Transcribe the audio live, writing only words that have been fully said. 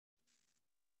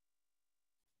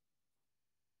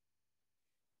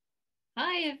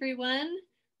Hi, everyone.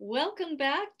 Welcome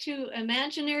back to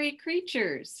Imaginary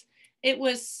Creatures. It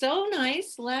was so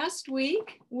nice last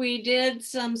week. We did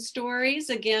some stories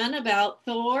again about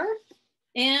Thor,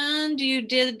 and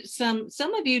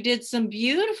some of you did some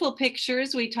beautiful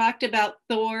pictures. We talked about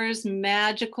Thor's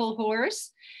magical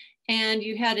horse, and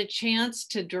you had a chance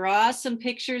to draw some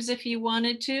pictures if you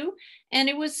wanted to. And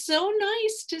it was so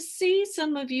nice to see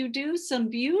some of you do some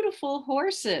beautiful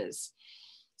horses.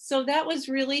 So that was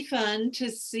really fun to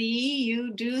see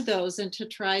you do those and to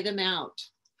try them out.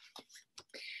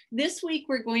 This week,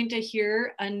 we're going to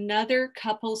hear another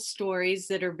couple stories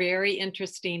that are very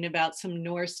interesting about some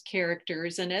Norse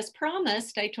characters. And as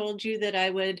promised, I told you that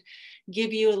I would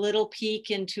give you a little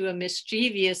peek into a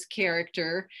mischievous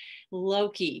character,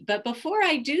 Loki. But before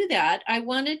I do that, I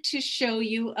wanted to show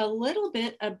you a little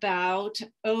bit about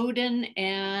Odin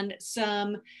and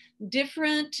some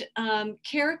different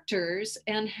characters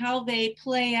and how they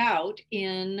play out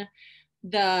in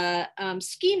the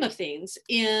scheme of things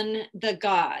in the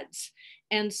gods.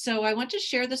 And so I want to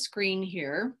share the screen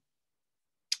here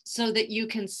so that you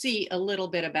can see a little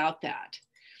bit about that.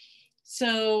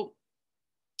 So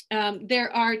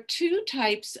there are two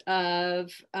types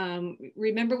of,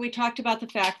 remember we talked about the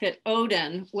fact that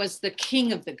Odin was the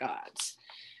king of the gods.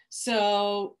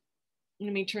 So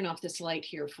let me turn off this light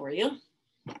here for you.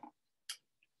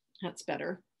 That's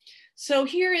better. So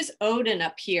here is Odin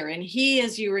up here, and he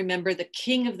is, you remember, the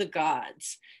king of the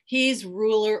gods. He's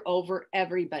ruler over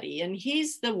everybody, and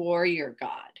he's the warrior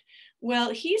god. Well,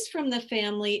 he's from the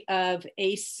family of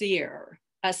Aesir.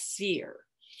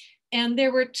 And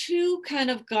there were two kind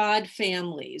of god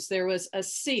families. There was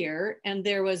Aesir and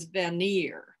there was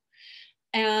Vanir.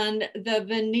 And the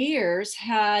Vanirs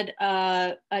had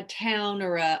a town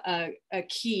or a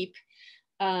keep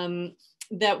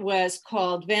that was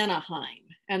called Vanaheim,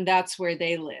 and that's where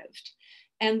they lived.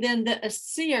 And then the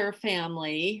Aesir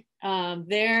family,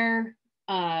 their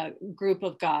group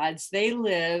of gods, they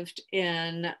lived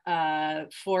in a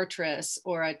fortress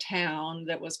or a town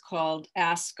that was called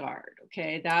Asgard.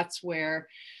 Okay, that's where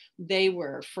they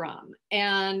were from.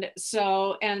 And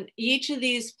so, and each of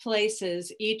these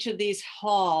places, each of these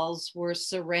halls were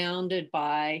surrounded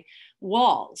by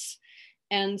walls.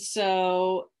 And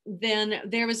so then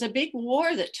there was a big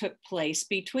war that took place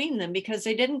between them because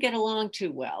they didn't get along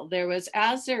too well. There was,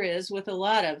 as there is with a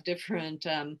lot of different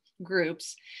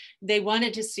groups, they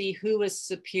wanted to see who was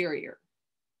superior.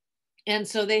 And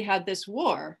so they had this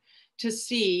war to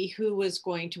see who was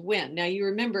going to win. Now you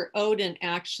remember Odin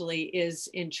actually is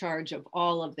in charge of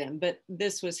all of them, but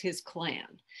this was his clan.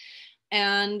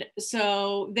 And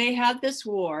so they had this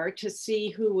war to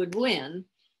see who would win.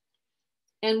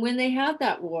 And when they had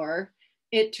that war,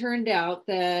 it turned out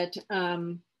that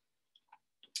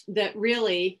that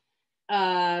really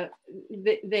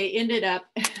they ended up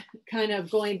kind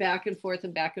of going back and forth,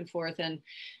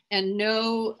 and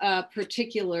no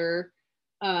particular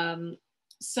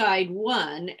side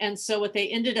won. And so what they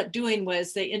ended up doing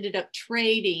was they ended up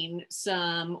trading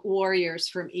some warriors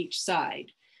from each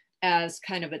side as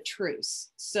kind of a truce.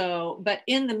 So, but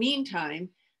in the meantime,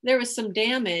 there was some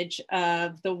damage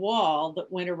of the wall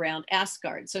that went around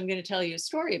Asgard. So I'm going to tell you a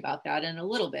story about that in a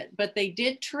little bit. But they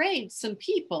did trade some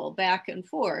people back and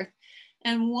forth.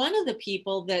 And one of the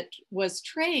people that was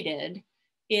traded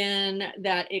in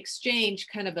that exchange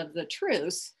kind of the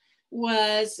truce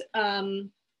was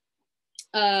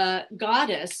a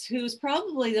goddess who's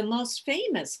probably the most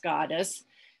famous goddess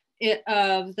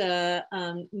of the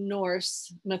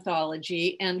Norse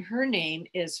mythology. And her name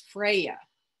is Freya.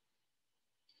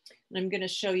 I'm going to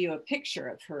show you a picture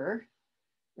of her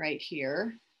right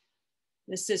here.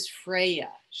 This is Freya.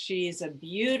 She's a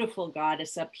beautiful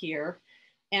goddess up here,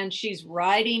 and she's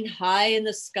riding high in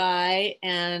the sky.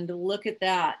 And look at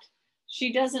that.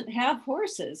 She doesn't have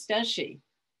horses, does she?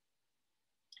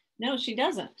 No, she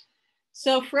doesn't.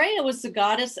 So Freya was the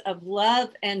goddess of love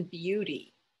and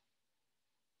beauty.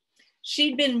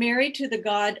 She'd been married to the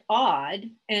god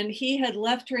Odd, and he had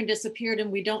left her and disappeared, and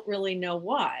we don't really know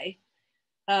why.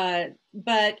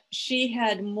 But she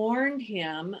had mourned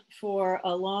him for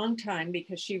a long time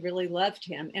because she really loved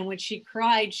him. And when she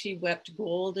cried, she wept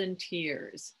golden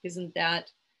tears. Isn't that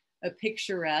a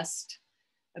picturesque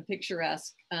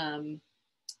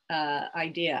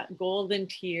idea? Golden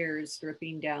tears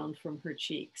dripping down from her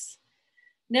cheeks.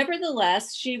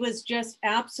 Nevertheless, she was just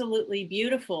absolutely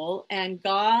beautiful, and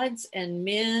gods and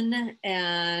men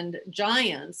and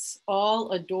giants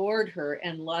all adored her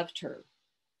and loved her.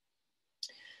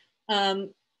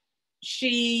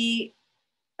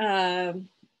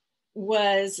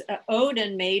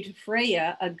 Odin made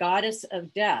Freya a goddess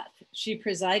of death, She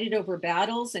presided over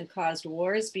battles and caused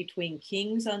wars between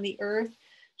kings on the earth.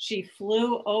 She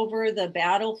flew over the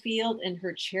battlefield in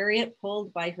her chariot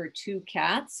pulled by her two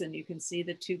cats, and you can see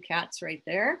the two cats right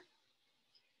there.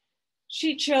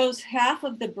 She chose half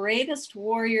of the bravest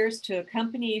warriors to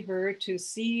accompany her to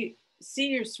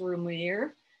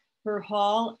Sigursrumir, her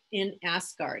hall in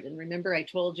Asgard. And remember, I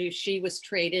told you she was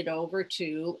traded over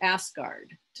to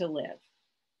Asgard to live.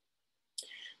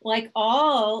 Like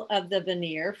all of the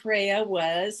Vanir, Freya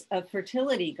was a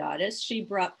fertility goddess. She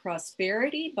brought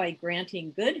prosperity by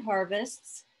granting good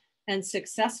harvests and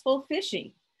successful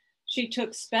fishing. She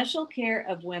took special care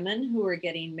of women who were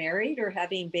getting married or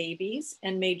having babies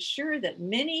and made sure that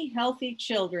many healthy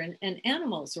children and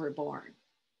animals were born.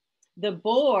 The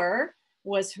boar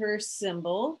was her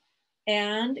symbol,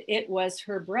 and it was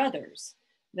her brother's.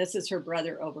 This is her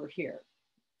brother over here,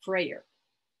 Freyr.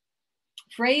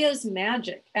 Freya's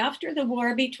magic. After the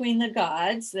war between the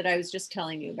gods that I was just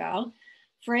telling you about,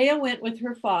 Freya went with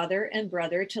her father and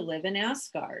brother to live in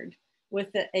Asgard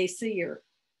with the Aesir.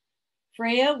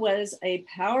 Freya was a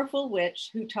powerful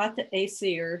witch who taught the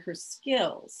Aesir her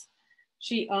skills.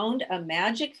 She owned a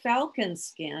magic falcon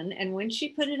skin, and when she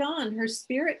put it on, her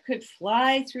spirit could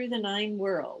fly through the 9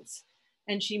 worlds.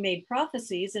 And she made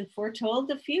prophecies and foretold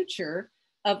the future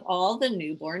of all the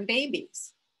newborn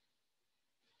babies.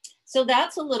 So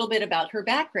that's a little bit about her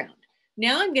background.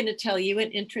 Now I'm going to tell you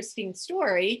an interesting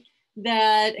story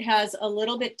that has a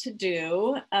little bit to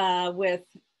do with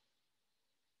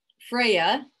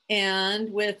Freya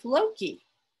and with Loki.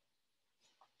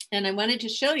 And I wanted to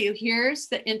show you, here's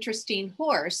the interesting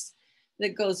horse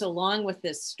that goes along with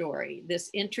this story, this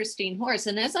interesting horse.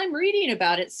 And as I'm reading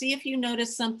about it, see if you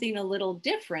notice something a little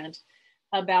different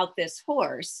about this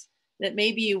horse that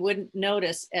maybe you wouldn't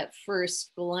notice at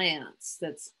first glance.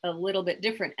 That's a little bit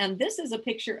different. And this is a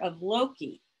picture of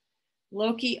Loki,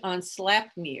 Loki on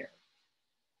Sleipnir.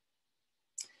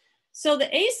 So the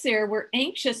Aesir were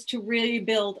anxious to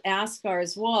rebuild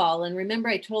Asgard's wall. And remember,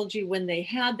 I told you when they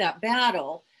had that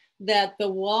battle that the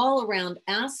wall around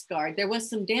Asgard, there was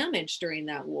some damage during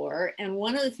that war. And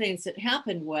one of the things that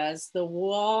happened was the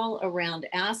wall around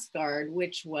Asgard,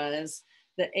 which was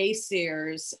the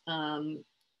Aesir's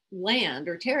land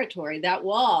or territory, that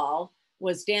wall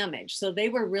was damaged. So they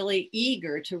were really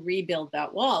eager to rebuild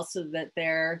that wall so that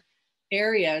their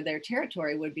area, their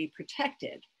territory would be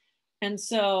protected. And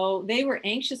so they were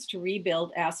anxious to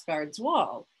rebuild Asgard's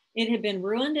wall. It had been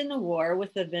ruined in the war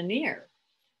with the Vanir,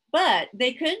 but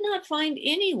they could not find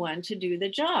anyone to do the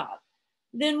job.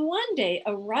 Then one day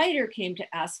a writer came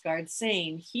to Asgard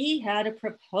saying he had a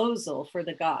proposal for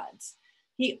the gods.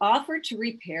 He offered to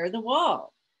repair the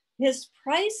wall. His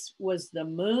price was the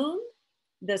moon,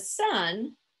 the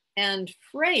sun, and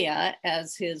Freya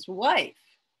as his wife.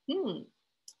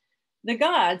 The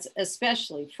gods,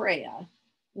 especially Freya,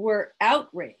 were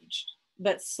outraged,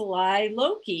 but sly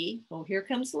Loki, oh, here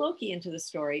comes Loki into the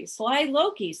story. Sly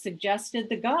Loki suggested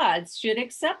the gods should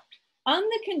accept on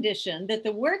the condition that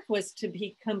the work was to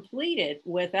be completed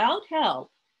without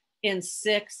help in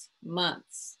 6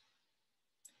 months.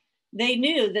 They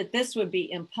knew that this would be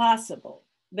impossible,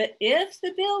 but if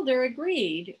the builder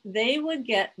agreed, they would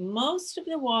get most of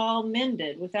the wall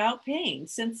mended without paying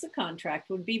since the contract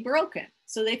would be broken.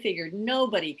 So they figured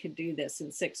nobody could do this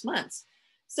in 6 months.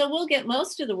 So we'll get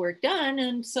most of the work done,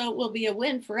 and so it will be a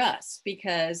win for us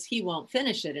because he won't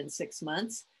finish it in 6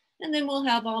 months, and then we'll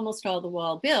have almost all the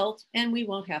wall built and we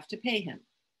won't have to pay him.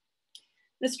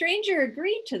 The stranger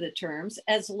agreed to the terms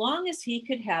as long as he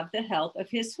could have the help of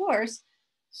his horse,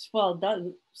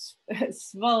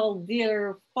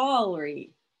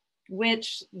 Svaldirfalri,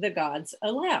 which the gods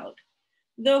allowed.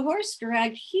 The horse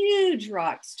dragged huge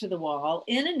rocks to the wall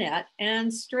in a net,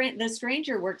 and the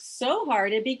stranger worked so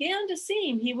hard it began to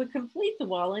seem he would complete the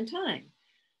wall in time.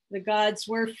 The gods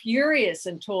were furious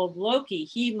and told Loki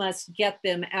he must get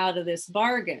them out of this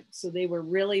bargain. So they were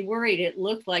really worried. It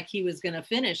looked like he was going to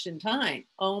finish in time.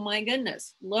 Oh my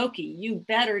goodness, Loki, you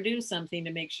better do something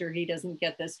to make sure he doesn't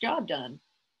get this job done.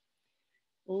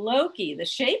 Loki, the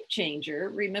shape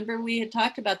changer, remember we had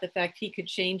talked about the fact he could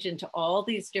change into all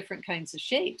these different kinds of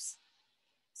shapes.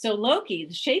 So Loki,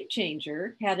 the shape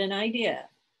changer, had an idea.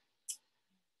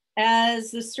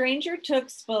 As the stranger took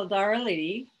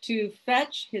Svaldarli to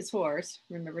fetch his horse,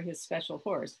 remember his special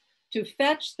horse, to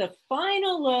fetch the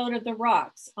final load of the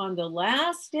rocks on the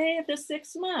last day of the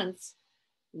 6 months,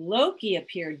 Loki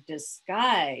appeared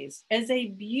disguised as a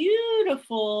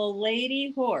beautiful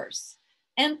lady horse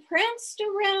and pranced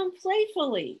around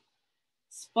playfully.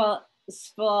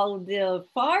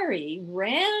 Svaldilfari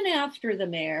ran after the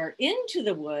mare into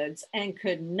the woods and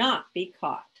could not be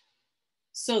caught.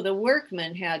 So the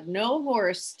workman had no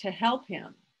horse to help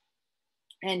him,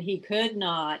 and he could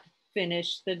not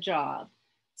finish the job.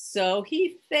 So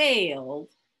he failed,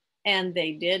 and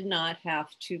they did not have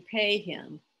to pay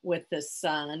him with the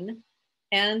sun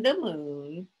and the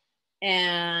moon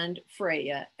and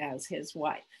Freya as his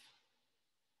wife.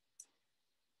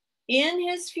 In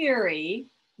his fury,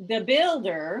 the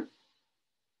builder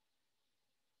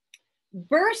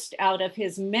burst out of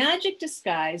his magic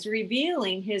disguise,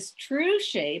 revealing his true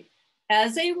shape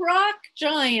as a rock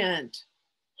giant.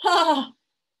 Ha!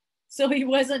 So he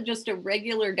wasn't just a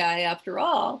regular guy after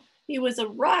all. He was a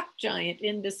rock giant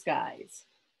in disguise.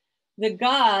 The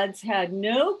gods had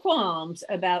no qualms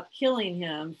about killing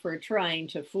him for trying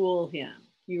to fool him.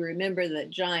 You remember that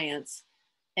giants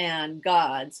and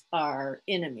gods are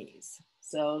enemies.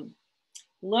 So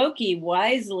Loki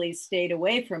wisely stayed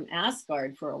away from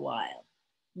Asgard for a while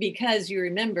because you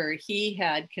remember he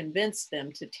had convinced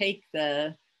them to take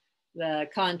the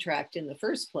contract in the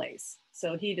first place.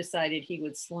 So he decided he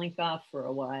would slink off for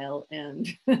a while and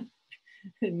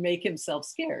make himself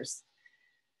scarce.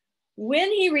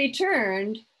 When he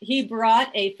returned, he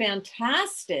brought a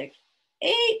fantastic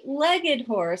 8-legged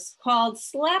horse called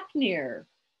Sleipnir.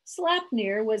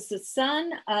 Sleipnir was the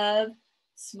son of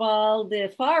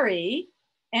Svaldifari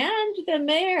and the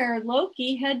mare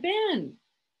Loki had been.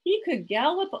 He could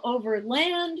gallop over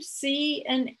land, sea,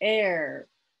 and air.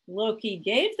 Loki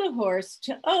gave the horse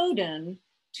to Odin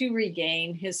to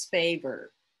regain his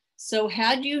favor. So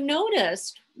had you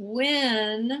noticed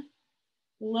when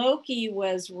Loki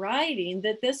was riding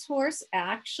that this horse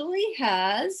actually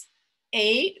has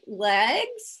 8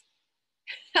 legs?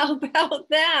 How about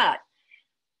that?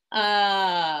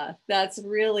 That's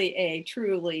really a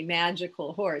truly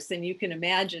magical horse, and you can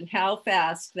imagine how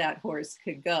fast that horse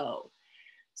could go.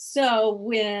 So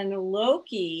when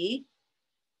Loki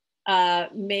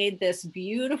made this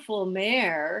beautiful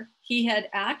mare, he had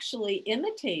actually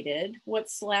imitated what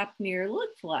Sleipnir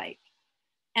looked like.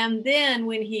 And then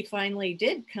when he finally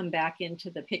did come back into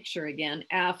the picture again,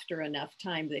 after enough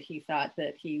time that he thought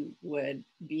that he would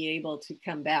be able to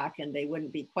come back and they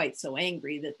wouldn't be quite so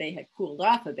angry that they had cooled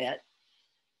off a bit,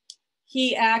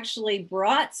 he actually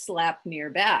brought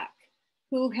Sleipnir back,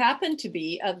 who happened to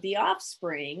be of the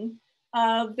offspring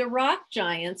of the rock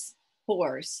giant's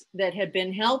horse that had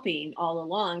been helping all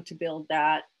along to build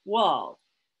that wall.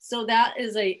 So that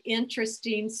is an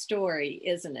interesting story,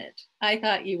 isn't it? I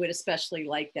thought you would especially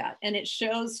like that. And it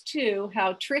shows too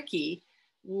how tricky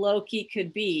Loki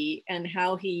could be and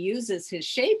how he uses his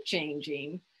shape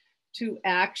changing to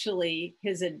actually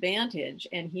his advantage.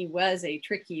 And he was a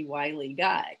tricky, wily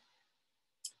guy.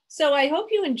 So I hope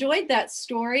you enjoyed that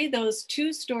story, those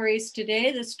 2 stories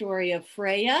today, the story of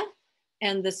Freya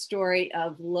and the story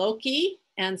of Loki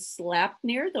and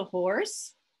Sleipnir, the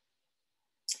horse.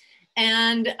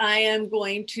 And I am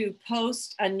going to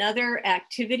post another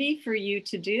activity for you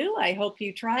to do. I hope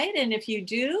you try it. And if you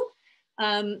do,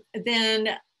 then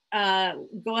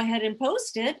go ahead and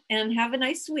post it and have a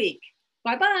nice week.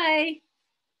 Bye-bye.